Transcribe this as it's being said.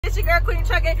It's your girl Queen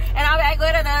Trucking, and I'm back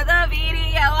with another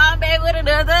video.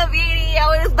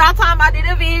 It's about time I did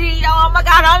a video. Oh my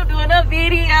god, I'm doing a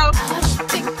video. I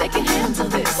think they can handle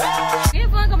this. Me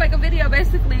and Fun gonna make a video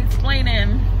basically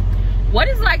explaining what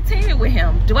it's like teaming with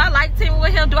him. Do I like teaming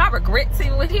with him? Do I regret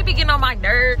teaming with him? He be getting on my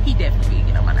nerves. He definitely be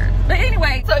getting on my nerves. But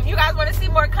anyway, so if you guys want to see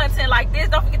more content like this,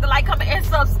 don't forget to like, comment, and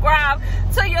subscribe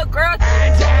to your girl.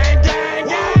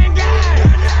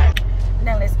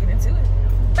 Now let's get into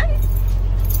it. Bye.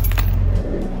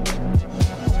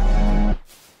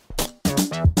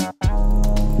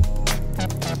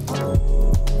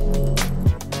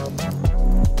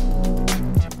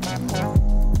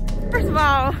 First of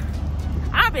all,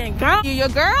 I've been gone. Your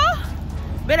girl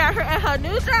been out here at her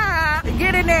new job,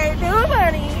 getting that new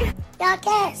money. Y'all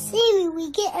can't see me,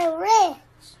 we getting rich.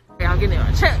 Y'all getting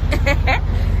on a truck.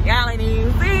 Y'all ain't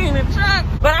even seen the truck.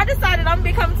 But I decided I'm gonna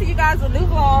be coming to you guys with a new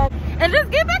vlog and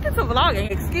just get back into vlogging.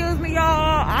 Excuse me, y'all,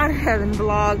 I haven't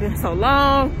vlogged in so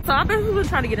long. So I've been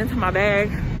trying to get into my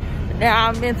bag. Now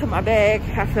I'm into my bag.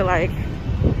 I feel like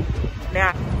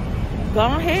now go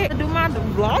ahead and do my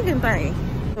vlogging thing.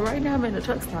 So right now I'm in the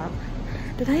truck stop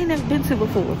that I ain't never been to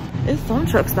before. It's some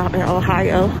truck stop in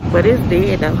Ohio, but it's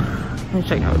dead though. Let me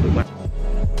show y'all what do one.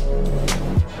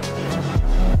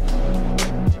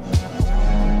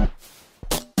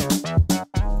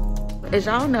 As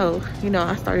y'all know,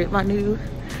 I started my new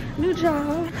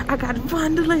job. I got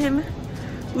bundling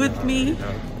with me.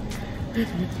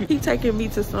 He taking me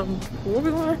to some, where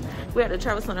we going? We at the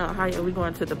Travel Center, Ohio. We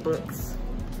going to the Books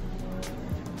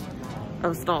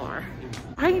of Star.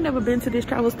 I ain't never been to this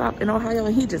travel stop in Ohio,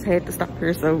 and he just had to stop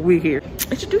here, so we're here.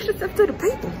 Introduce yourself to the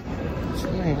people.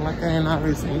 Man, like I ain't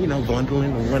always,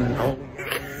 bundling and one and all.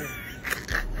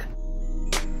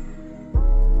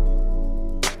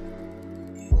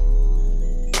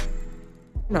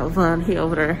 Von, he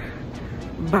over there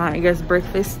buying us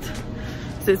breakfast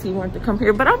since he wanted to come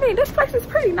here. But I mean, this place is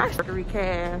pretty nice. Burger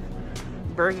Calf,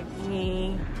 Burger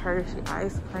King, Hershey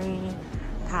ice cream,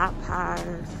 Top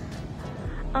Pies,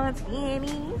 Auntie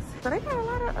Annie's. So they got a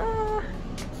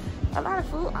lot of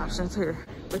food options here.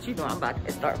 But I'm about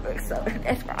to Starbucks, so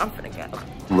that's where I'm finna go.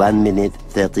 1 minute,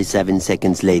 37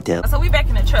 seconds later. So we back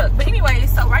in the truck. But anyway,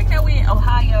 so right now we in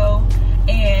Ohio,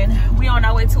 and we on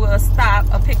our way to a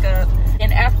pickup.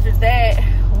 And after that,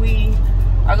 we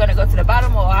are gonna go to the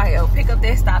bottom of Ohio, pick up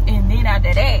that stop, and then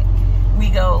after that, we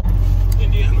go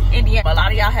Indiana. A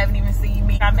lot of y'all haven't even seen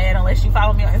me. I'm mad unless you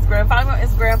follow me on Instagram. Follow me on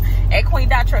Instagram at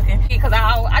queen.trucking, because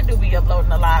I do be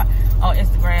uploading a lot on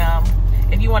Instagram.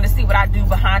 If you want to see what I do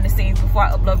behind the scenes before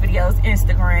I upload videos,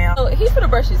 Instagram. So he's gonna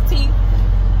brush his teeth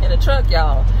in the truck,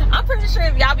 y'all. I'm pretty sure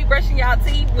if y'all be brushing y'all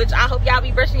teeth, which I hope y'all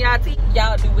be brushing y'all teeth,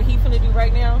 y'all do what he finna do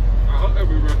right now. I hope they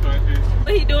be brushing their teeth.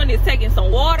 What he doing is taking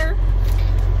some water,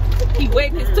 he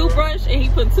wetting his toothbrush, and he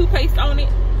putting toothpaste on it.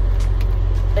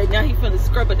 And now he finna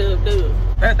scrub a dub.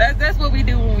 That's what we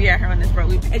do when we out here on this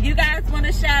road. If you guys want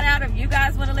to shout out, if you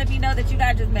guys want to let me know that you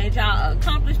guys just made y'all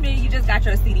accomplishment, you just got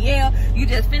your CDL, you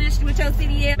just finished with your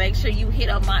CDL, make sure you hit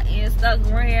up my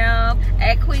Instagram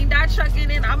at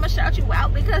queen.trucking, and I'ma shout you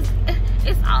out because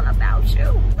it's all about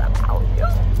you. It's about you.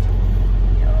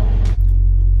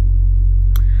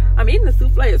 I'm eating the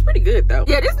souffle. It's pretty good though.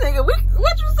 Yeah, this nigga,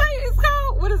 what you say it's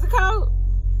called? What is it called?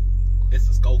 It's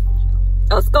a scoful.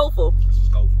 A scoful.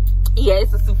 Yeah,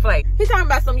 it's a souffle. He's talking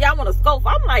about some, y'all want a scoful.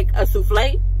 I'm like, a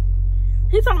souffle?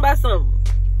 He's talking about some,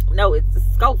 no, it's a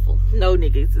scoful. No,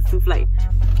 nigga, it's a souffle.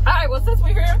 All right, well, since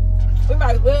we're here, we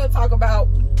might as well talk about,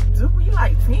 do we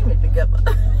like teaming together?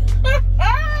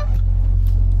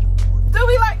 Do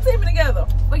we like teaming together?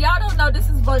 But y'all don't know, this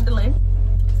is bundling.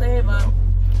 Say hey, Mom.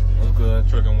 What's good,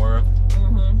 Trucking World?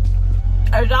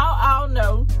 As y'all all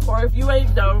know, or if you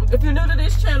ain't know, if you're new to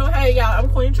this channel, hey y'all, I'm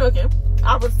Queen Trucking.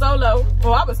 I was solo,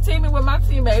 or I was teaming with my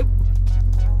teammate.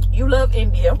 You love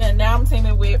India. And now I'm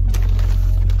teaming with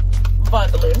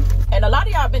bundling. And a lot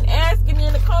of y'all been asking me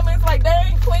in the comments like,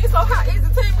 dang, Queen, so how is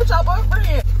it team with your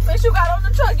boyfriend? Since you got on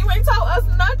the truck, you ain't told us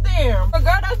nothing. But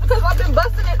girl, that's because I've been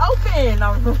busting it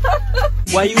open.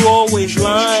 Why you always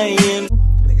lying?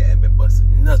 Nigga ain't been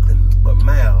busting nothing but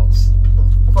mouths.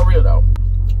 For real though.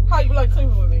 How you like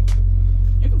teaming with me?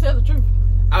 You can tell the truth.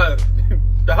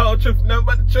 The whole truth, nothing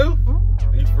but the truth?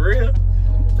 You for real?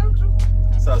 Tell the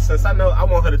truth. So since I know, I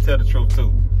want her to tell the truth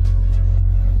too.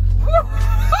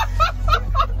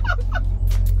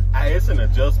 It's an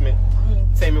adjustment,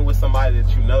 teaming with somebody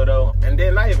that you know though. And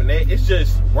then not even that, it's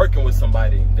just working with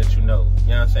somebody that you know. You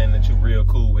know what I'm saying? That you real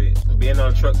cool with. Being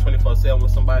on the truck 24/7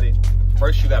 with somebody,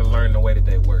 first you gotta learn the way that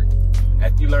they work.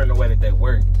 After you learn the way that they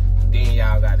work, then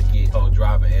y'all gotta get the whole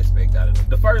driving aspect out of it.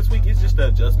 The first week, it's just the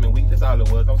adjustment week. That's all it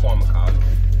was. That's what I'm gonna call it.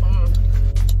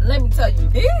 tell you,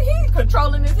 he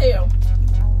controlling as hell.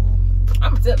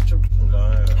 I'm gonna tell the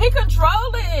truth. He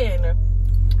controlling.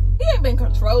 He ain't been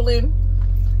controlling,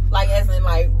 like as in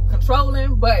like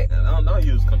controlling, but don't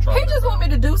use control. He just want me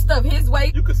to do stuff his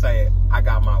way. You could say, I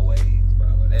got my ways, bro.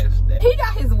 That. He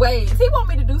got his ways. He want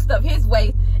me to do stuff his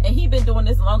way, and he been doing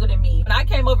this longer than me. When I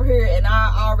came over here and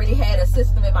I already had a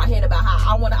system in my head about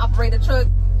how I want to operate a truck,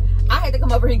 I had to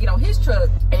come over here and get on his truck,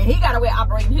 and he got away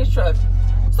operating his truck.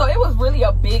 So it was really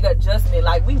a big adjustment.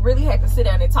 Like, we really had to sit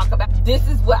down and talk about, this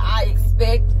is what I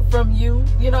expect from you,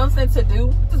 you know what I'm saying, to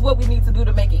do. This is what we need to do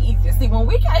to make it easier. See, when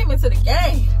we came into the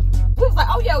game, we was like,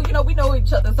 oh, yeah, you know, we know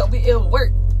each other, so it'll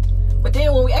work. But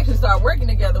then when we actually start working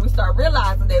together, we start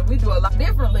realizing that we do a lot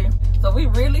differently. So we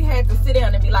really had to sit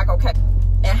down and be like, okay,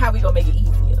 and how we gonna make it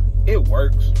easier? It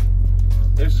works.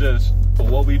 It's just, for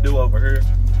what we do over here,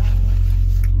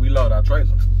 we load our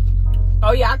trailer.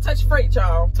 Oh yeah, I touch freight,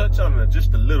 y'all. Touch on it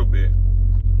just a little bit.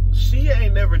 She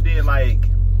ain't never did like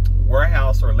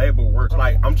warehouse or labor work.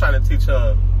 Like, I'm trying to teach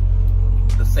her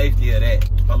the safety of that,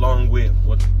 along with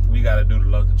what we gotta do to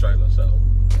load the trailer. So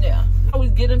yeah, we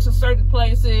get into certain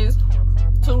places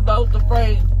to load the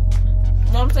freight.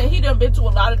 You know what I'm saying? He done been to a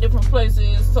lot of different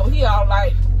places, so he all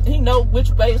like, he know which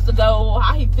ways to go,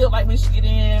 how he feel like we should get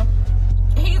in.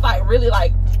 He's like, really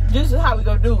like, this is how we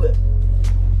gonna do it.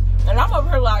 And I'm over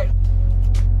here like,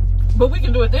 but we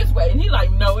can do it this way. And he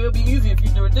like, no, it'll be easy if you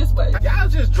do it this way. Y'all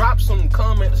just drop some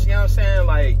comments, you know what I'm saying?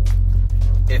 Like,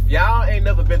 if y'all ain't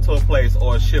never been to a place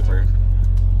or a shipper,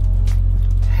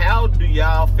 how do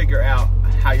y'all figure out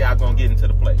how y'all gonna get into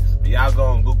the place? Do y'all go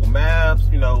on Google Maps?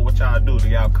 You know, what y'all do? Do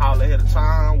y'all call ahead of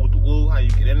time with the woo, how you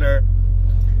get in there?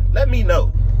 Let me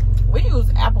know. We use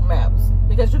Apple Maps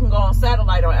because you can go on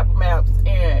satellite on Apple Maps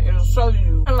and it'll show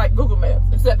you kind of like Google Maps,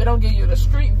 except they don't give you the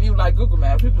street view like Google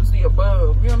Maps. You can see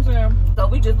above, you know what I'm saying? So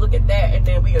we just look at that and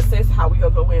then we assess how we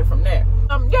gonna go in from there.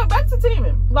 Yeah, back to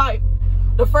teaming. Like,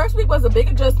 the first week was a big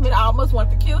adjustment. I almost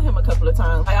wanted to kill him a couple of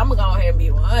times. Like, I'm gonna go ahead and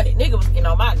be 100. Nigga was getting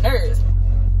on my nerves.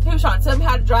 He was trying to tell me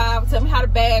how to drive, tell me how to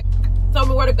back, tell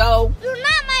me where to go. You're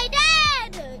not my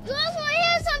dad. You also want to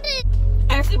hear something.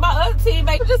 And see, my other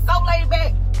teammate was just so laid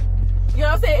back. You know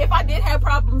what I'm saying? If I did have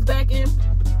problems back in,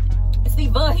 see,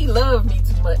 Vaughn, he loved me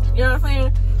too much. You know what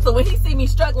I'm saying? So when he see me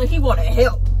struggling, he want to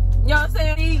help. You know what I'm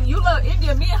saying? You love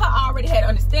India. Me and her already had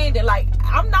understanding. Like,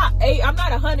 I'm not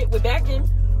 100 with backing.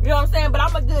 You know what I'm saying? But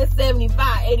I'm a good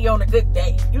 75, 80 on a good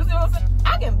day. You see what I'm saying?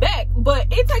 I can back, but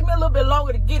it takes me a little bit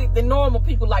longer to get it than normal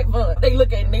people like Vaughn. They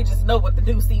look at it and they just know what to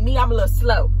do. See, me, I'm a little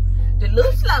slow. Just a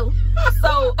little slow.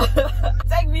 So, it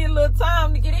take me a little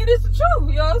time to get in. It's the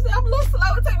truth. You know what I'm saying? I'm a little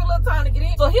slow. It take me a little time to get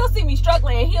in. So he'll see me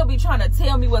struggling and he'll be trying to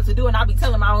tell me what to do and I'll be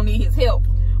telling him I don't need his help.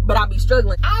 But I'll be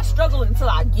struggling. I struggle until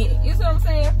I get it. You see what I'm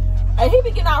saying? And he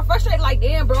be getting all frustrated like,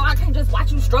 damn, bro, I can't just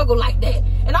watch you struggle like that.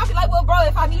 And I'll be like, well, bro,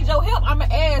 if I need your help, I'ma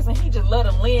ask. And he just let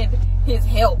him lend his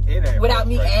help without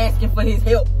me asking for his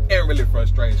help. It ain't really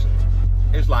frustration.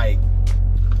 It's like,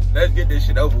 let's get this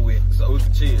shit over with so we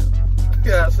can chill.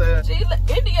 You know what I'm saying?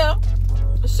 India,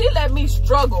 she let me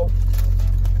struggle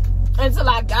until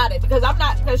I got it. Because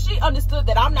she understood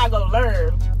that I'm not going to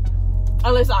learn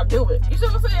unless I do it. You see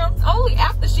what I'm saying? Only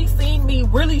after she seen me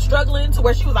really struggling to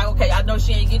where she was like, okay, I know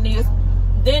she ain't getting this,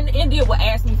 then India would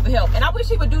ask me for help. And I wish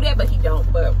he would do that, but he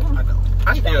don't. But I don't.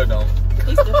 I still don't.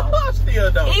 He still don't. I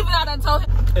still don't. Even I done told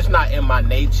him. It's not in my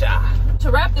nature.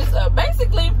 To wrap this up,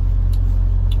 basically,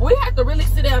 we have to really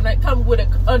sit down and come with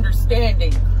an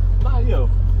understanding. Nah, yo,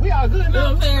 we all good now. You know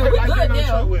what I'm saying? We good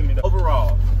now. With me,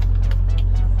 overall,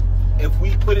 if we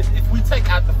take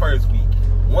out the first week,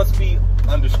 once we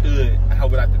understood how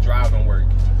we like the driving work,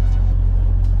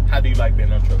 how do you like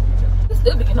being on truck? It's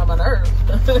still getting on my nerves.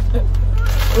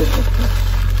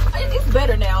 It's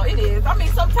better now. It is. I mean,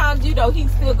 sometimes, you know, he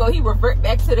revert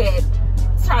back to that,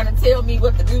 trying to tell me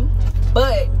what to do.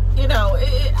 But, you know,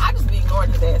 I just be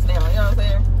ignoring his ass now. You know what I'm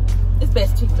saying? It's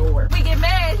best to ignore. We get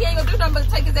mad, he ain't gonna do nothing but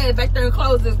take his ass back there and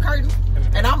close his curtain.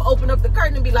 And I'm open up the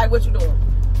curtain and be like, what you doing?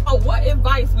 Oh, what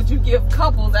advice would you give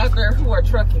couples out there who are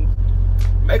trucking?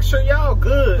 Make sure y'all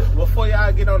good before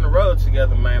y'all get on the road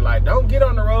together, man. Like, don't get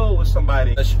on the road with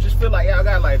somebody that you just feel like y'all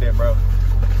got like that, bro.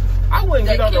 I wouldn't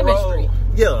get on the road.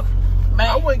 Yeah. Man.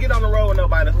 I wouldn't get on the road with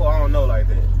nobody who I don't know like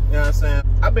that. You know what I'm saying?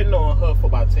 I've been knowing her for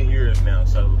about 10 years now,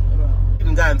 so we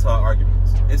done got into our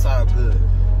arguments. It's all good.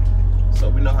 So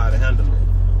we know how to handle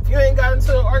it. If you ain't got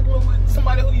into an argument with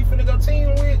somebody who you finna go team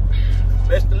with,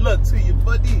 best of luck to you,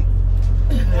 buddy.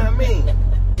 You know what I mean?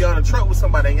 You're on a truck with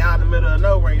somebody and y'all in the middle of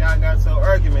nowhere, y'all got into an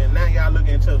argument, now y'all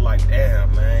looking at each other like,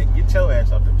 damn, man, get your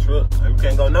ass off the truck. We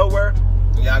can't go nowhere.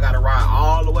 Y'all gotta ride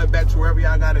all the way back to wherever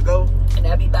y'all gotta go. And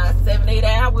that'll be about 7-8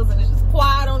 hours and it's just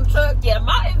quiet on the truck. Yeah,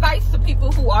 my advice to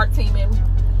are teaming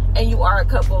and you are a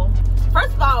couple,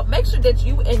 first of all, make sure that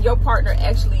you and your partner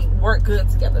actually work good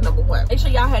together, number one. Make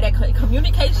sure y'all have that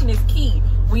communication is key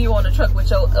when you're on the truck with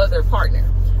your other partner.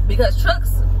 Because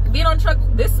being on a truck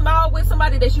this small with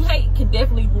somebody that you hate can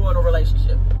definitely ruin a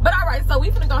relationship. But all right, so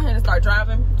we finna go ahead and start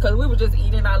driving because we were just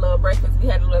eating our little breakfast. We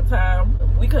had a little time.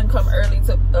 We couldn't come early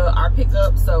to our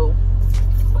pickup, so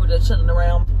we were just chilling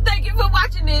around. Thank you for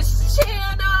watching this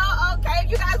channel. Okay,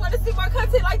 if you guys want to see more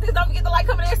content like this, don't forget to like,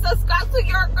 comment, and subscribe to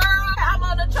your girl. I'm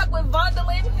on the truck with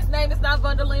Vondelin. His name is not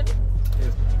Vondelin,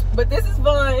 but this is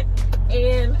Von.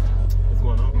 And what's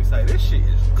going on? You say this shit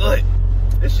is good.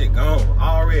 This shit gone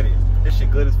already. This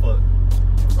shit good as fuck.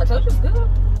 I told you it's good.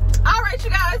 All right, you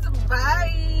guys.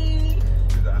 Bye.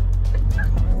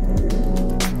 Goodbye.